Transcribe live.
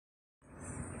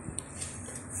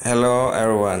Hello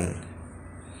everyone.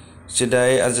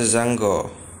 Today at the jungle,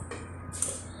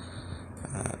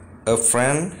 a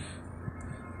friend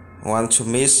want to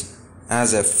meet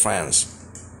other friends.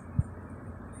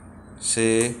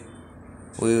 She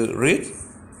will read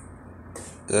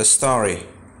the story,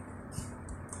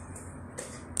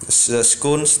 the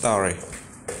school story.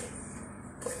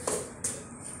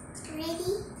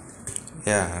 Ready?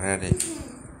 Yeah, ready.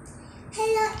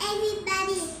 Hello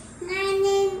everybody. My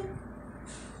name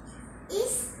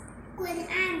is Quynh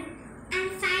Anh. I'm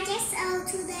 5 years old.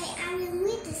 Today I will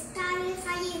read the story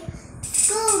for you.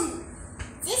 School.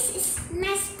 This is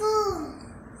my school.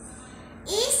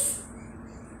 It's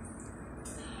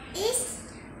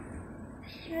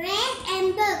red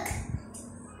and blue.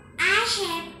 I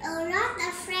have a lot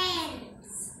of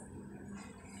friends.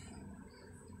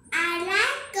 I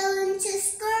like going to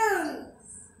school.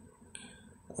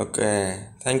 Okay,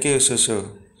 thank you, Susu.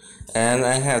 And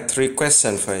I have 3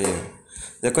 questions for you.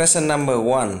 The question number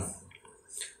 1.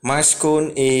 My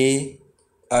school is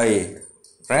A.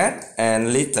 Red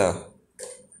and little.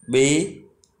 B.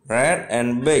 Red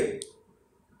and big.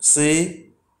 C.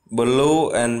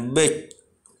 Blue and big.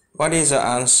 What is the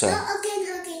answer? Okay.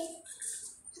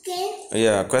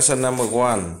 Yeah, question number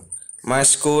 1. My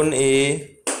school is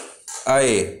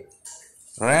A.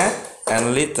 Red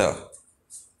and little.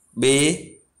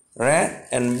 B. Red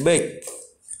and big.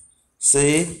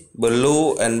 C.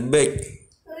 Blue and big.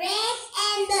 Red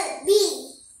and B.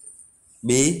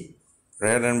 B.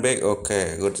 Red and big.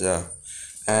 Okay, good job.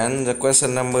 And the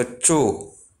question number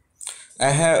 2. I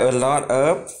have a lot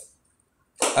of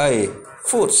A.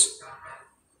 Foods.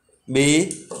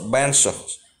 B.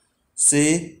 Pencils.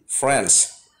 C.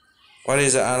 Friends. What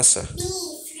is the answer? B.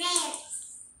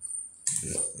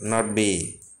 Friends. Not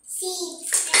B. C.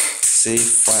 Friends. C.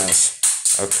 Friends.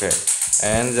 Okay.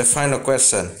 And the final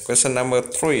question. Question number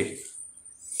 3.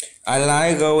 I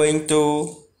like going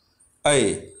to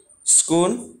A.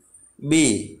 School.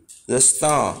 B. The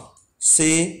store.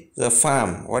 C. The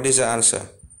farm. What is the answer?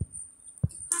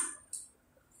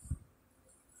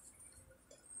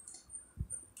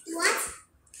 What?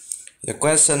 The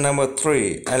question number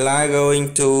 3. I like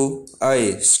going to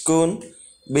A. School.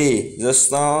 B. The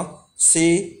store.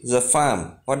 C. The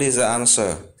farm. What is the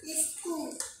answer? The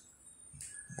school.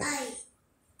 I.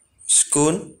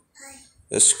 School. I.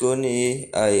 The school is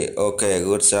A. Okay,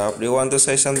 good job. Do you want to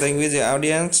say something with the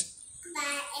audience?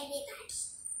 Bye everybody.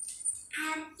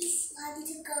 I just want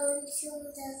to go to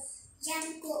the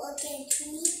jungle again to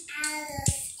meet other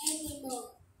animals.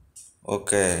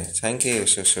 Okay, thank you,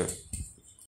 Susu.